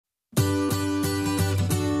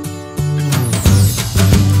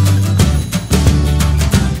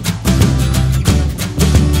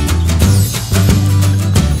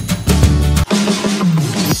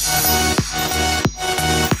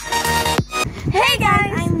Hey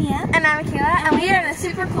guys, I'm Mia. And I'm Mikaela, and we are the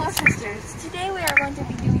Super Cool Sisters. Today we are going to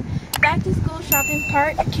be doing back to school shopping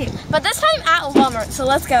part 2. But this time at Walmart, so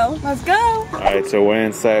let's go. Let's go. Alright, so we're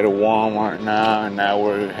inside of Walmart now, and now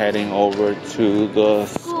we're heading over to the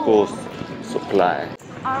school supply.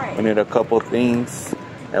 Alright. We need a couple things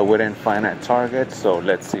that we didn't find at Target, so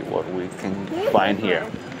let's see what we can find here.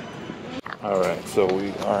 Alright, so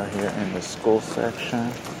we are here in the school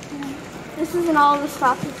section. This isn't all the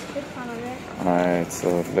stuff that's good fun of it. Alright,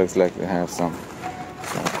 so it looks like they have some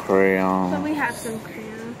crayons. So we have some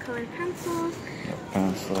crayon colored pencils,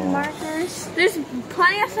 markers. There's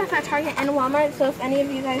plenty of stuff at Target and Walmart, so if any of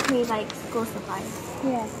you guys need like school supplies,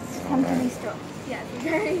 yes, come to these stores. Yes,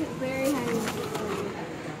 very, very high.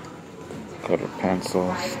 Colored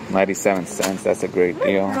pencils, 97 cents, that's a great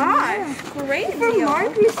deal. Gosh, great for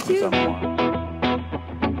markers too. Some more.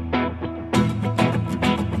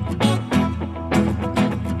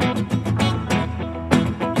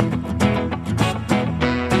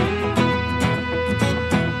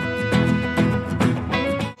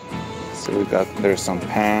 There's some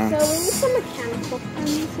pants. So we need some mechanical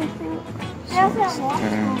pens, I think.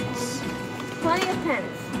 Pens. Plenty of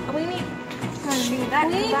pens. We need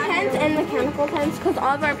pens and mechanical pens because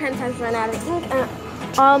all of our pens have run out of ink and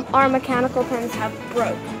our mechanical pens have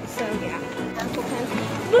broke. So yeah, mechanical pens.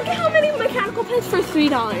 Look at how many mechanical pens for $3.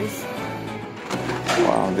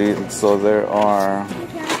 Wow, so there are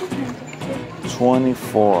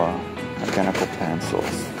 24 mechanical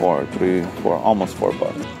pencils for almost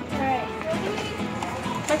 $4.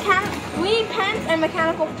 We need pens and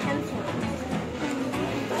mechanical pencils.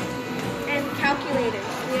 And calculators.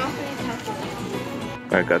 We also need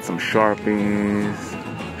calculators. I got some Sharpies,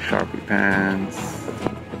 Sharpie pens.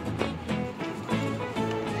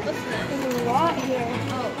 There's a lot here.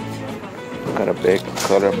 Oh. Got a big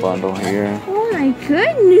color bundle here. Oh my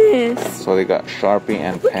goodness. So they got Sharpie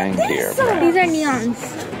and pen gear. These are neons.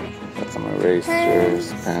 Got some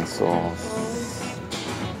erasers, pencils.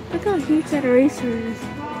 Look how huge that eraser is.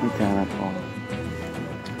 Mechanical.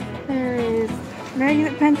 There is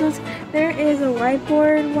magnet pencils. There is a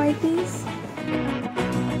whiteboard wipies.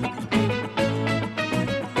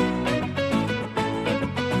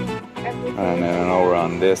 And then over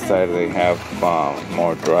on this side they have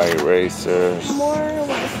more dry erasers.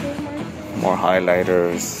 More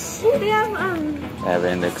highlighters. Ooh, they have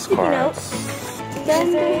index cards.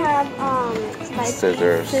 Then they have like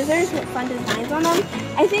scissors with fun designs on them.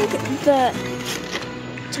 I think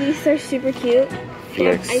these are super cute.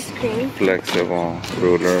 Ice cream. Flexible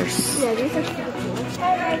rulers. Yeah, these are super cool.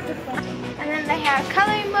 And then they have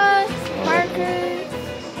coloring books, markers,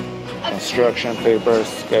 construction paper,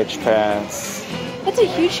 sketch pads. That's a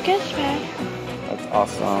huge sketch pad. That's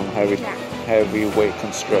awesome. Heavyweight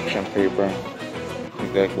construction paper. You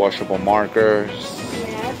got washable markers.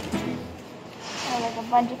 Yeah. And like a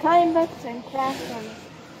bunch of coloring books and crafts and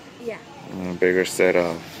yeah. And a bigger set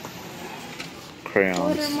of crayons.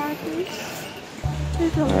 Water markers.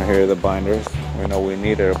 Now here are the binders. We know we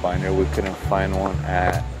needed a binder. We couldn't find one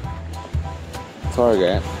at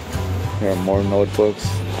Target. Here are more notebooks.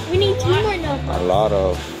 We need 2 more notebooks. A lot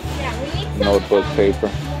of notebook paper.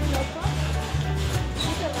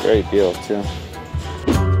 Great deal too.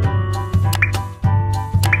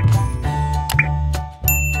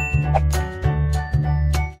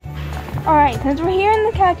 Alright, since we're here in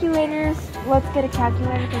the calculators, let's get a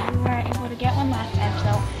calculator because we weren't able to get one last time,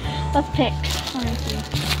 so let's pick. Let me see.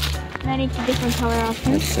 I need 2 different color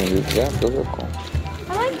options. Yeah, those are cool.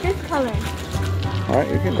 I like this color. Alright,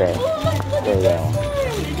 you can grab that one.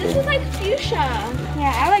 This is like fuchsia.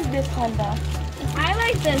 Yeah, I like this one though. I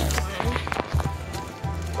like this one.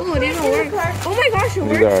 Oh, these don't work. Oh my gosh, it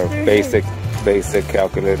works. These are basic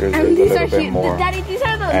calculators. And these are a little bit more Daddy, these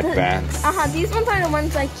are the advanced. These ones are the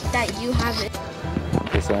ones like that you have it.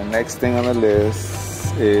 Okay, so the next thing on the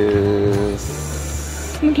list is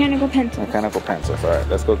mechanical pencils. Mechanical pencils. All right,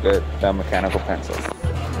 let's go get the mechanical pencils.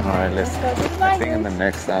 All right, I think in the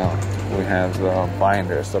next aisle we have the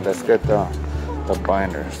binders. So let's get the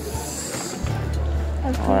binders.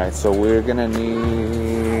 Okay. All right, so we're gonna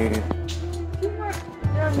need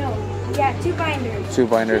 2 binders. 2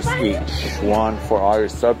 binders each. One for all your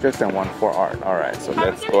subjects and one for art. All right, so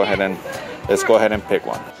let's go ahead and pick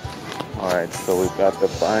one. All right, so we've got the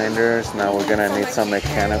binders. Now we're gonna need some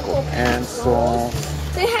mechanical pencils.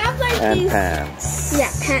 They have like these pens.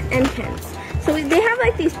 Yeah, and pens. So they have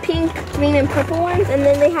like these pink, green, and purple ones, and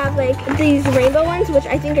then they have like these rainbow ones, which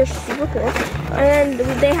I think are super cool. And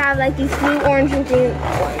then they have like these blue, orange, and green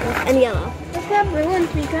ones, and yellow. Let's have blue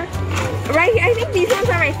ones, Mika. Right here, I think these ones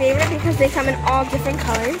are my favorite because they come in all different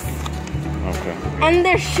colors. Okay. And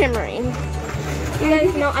they're shimmering. You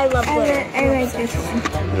guys know I love glitter. I like this one.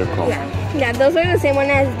 They're cool. Yeah, those are the same one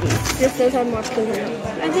as these. Just those are more cool.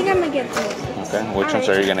 I think I'm gonna get those. Okay, which ones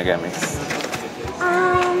are you gonna get me?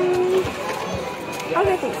 I'll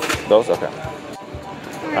get these. Those? Okay.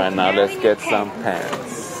 Alright, now let's get some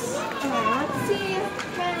pens. Let's see.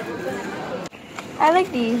 I like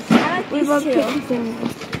these. I like these too. Too.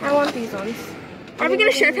 I want these ones. Are we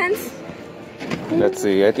gonna share pens? Let's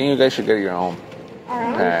see. I think you guys should get your own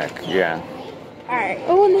pack. Yeah. Alright.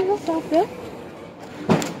 Oh, and they have soft bill.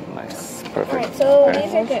 Nice. Perfect. Alright, so Okay.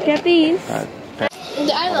 these are good. Get these.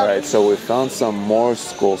 Alright, so we found some more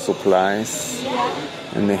school supplies.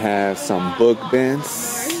 And they have some book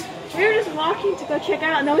bins. We were just walking to go check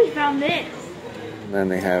out, and then we found this. And then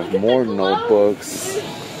they have more notebooks.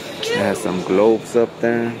 It has some globes up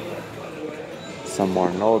there. Some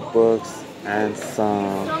more notebooks. And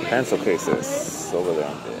some pencil cases over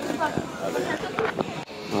there.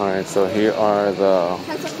 Alright, so here are the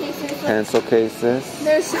pencil cases.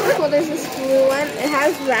 They're so cool. There's this blue one. It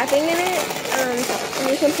has wrapping in it. And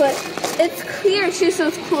you can put, it's clear too, so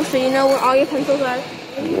it's cool. So you know where all your pencils are.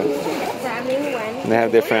 Grabbing when. They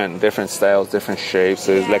have different styles, different shapes.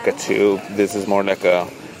 So it's like a tube. This is more like a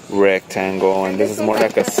rectangle, and this is more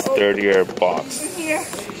like a sturdier box. Yeah,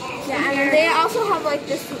 and then they also have like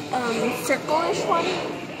this circle-ish one.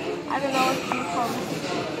 I don't know what you call it.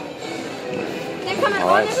 They're coming.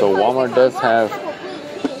 Alright, so Walmart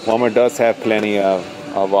does have plenty of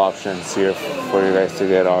options here for you guys to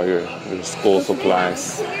get all your school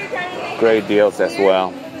supplies. Great deals as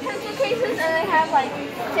well. Pencil cases, and they have like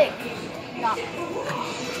thick.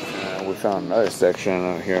 We found another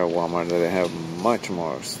section here at Walmart that they have much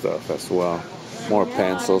more stuff as well. More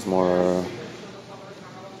pencils, more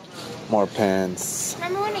pens.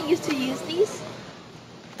 Remember when I used to use these?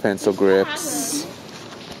 Pencil grips.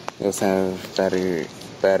 They also have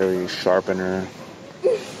battery sharpener.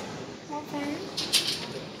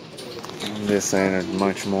 And this and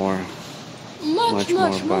much more. Much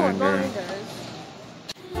more binder.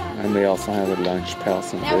 And they also have the lunch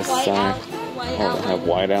pails on this side. Oh, they have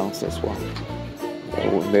whiteouts as well.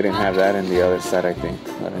 They didn't have that in the other side, I think.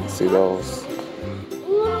 I didn't see those.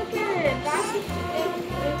 Look at it.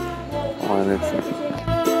 Oh, and it's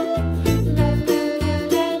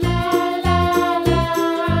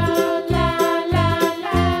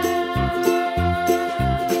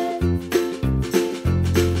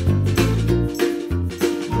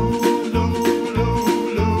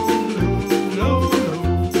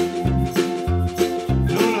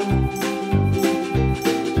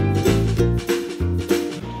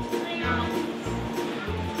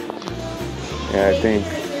I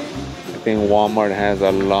think Walmart has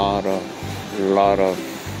a lot of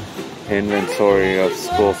inventory of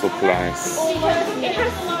school supplies. It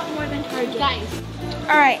has a lot more than Target. Guys.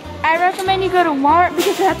 Alright, I recommend you go to Walmart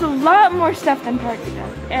because it has a lot more stuff than Target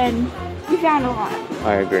does. And we found a lot.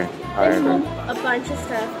 I agree. There's a bunch of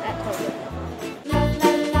stuff at Target.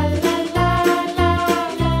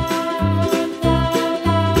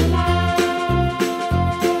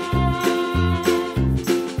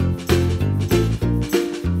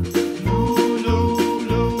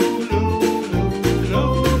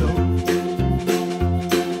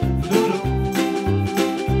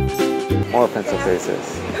 More pencil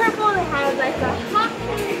cases. Purple, they have like a hot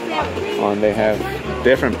pen. They have green. Oh, and they have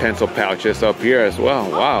different pencil pouches up here as well.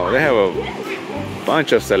 Wow, they have a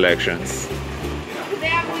bunch of selections.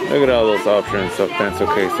 Look at all those options of pencil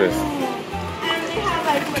cases. And they have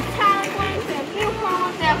like metallic ones, they have unicorn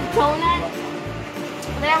ones, they have donuts.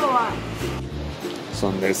 They have a lot.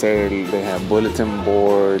 So they say they have bulletin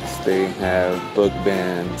boards, they have book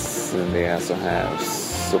bins, and they also have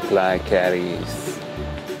supply caddies.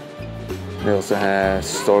 They also have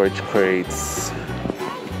storage crates.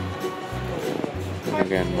 And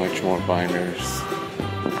again, much more binders.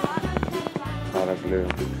 A lot of glue.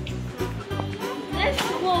 This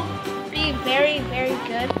will be very, very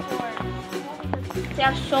good for. They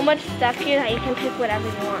have so much stuff here that you can pick whatever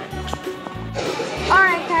you want.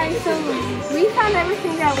 Alright guys, so we found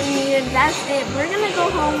everything that we needed. That's it. We're gonna go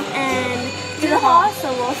home and do the haul,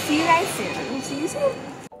 so we'll see you guys soon. We'll see you soon.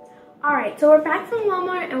 Alright, so we're back from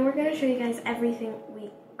Walmart and we're gonna show you guys everything we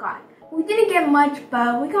got. We didn't get much,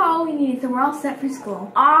 but we got all we needed, so we're all set for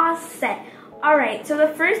school. All set. Alright, so the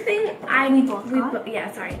first thing is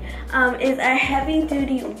a heavy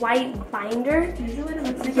duty white binder. Is it what it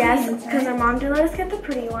looks like? Yes, because our mom didn't let us get the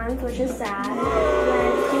pretty ones, which is sad. And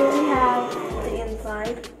then here we have the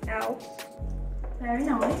inside. Ow. Very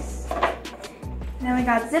nice. Then we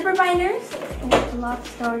got zipper binders, with a lot of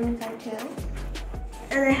storage inside too.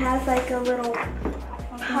 And it has like a little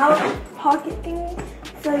pocket thing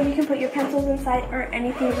so you can put your pencils inside or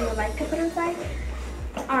anything you would like to put inside.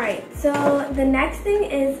 Alright, so the next thing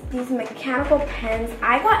is these mechanical pens.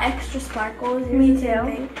 I got extra sparkles. Me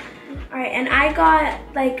too. Alright, and I got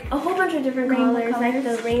like a whole bunch of different colors, like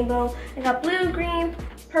the rainbow. I got blue, green,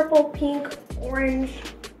 purple, pink, orange,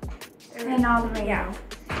 and all the rainbow. Yeah.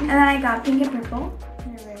 And then I got pink and purple.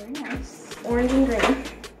 They're very nice. Orange and green.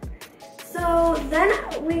 So then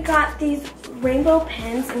we got these rainbow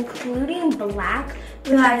pens, including black,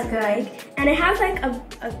 which That's I good. like. And it has like a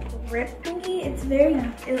grip thingy. It's very,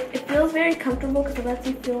 it feels very comfortable because it lets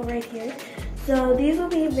you feel right here. So these will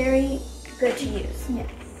be very good to use. Yes.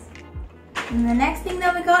 And the next thing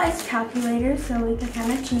that we got is calculators, so we can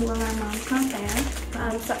kind of cheat when our mom's not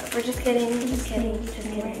there. So we're just kidding. Just kidding.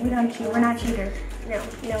 We don't cheat. We're not cheaters. No,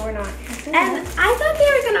 we're not. And I thought they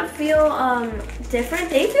were gonna feel different.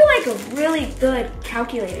 They feel like really good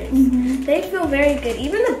calculators. They feel very good.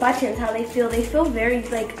 Even the buttons, how they feel very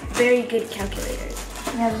good calculators.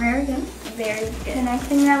 Yeah, very good. Very good. The next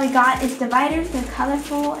thing that we got is dividers. They're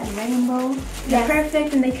colorful and rainbow. They're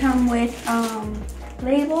perfect, and they come with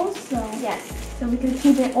labels. So yes. So we can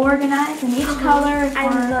keep it organized in each color for I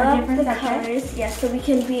love a different the subject. colors. Yes, so we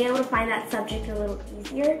can be able to find that subject a little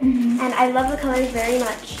easier. And I love the colors very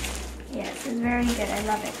much. Yes, it's very good. I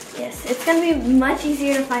love it. Yes, it's gonna be much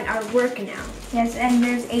easier to find our work now. Yes, and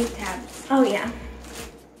there's 8 tabs. Oh yeah.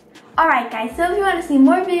 Alright guys, so if you want to see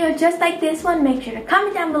more videos just like this one, make sure to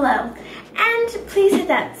comment down below. And please hit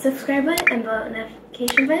that subscribe button and the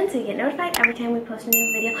notification button so you get notified every time we post a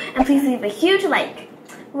new video. And please leave a huge like.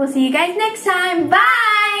 We'll see you guys next time.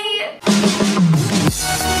 Bye!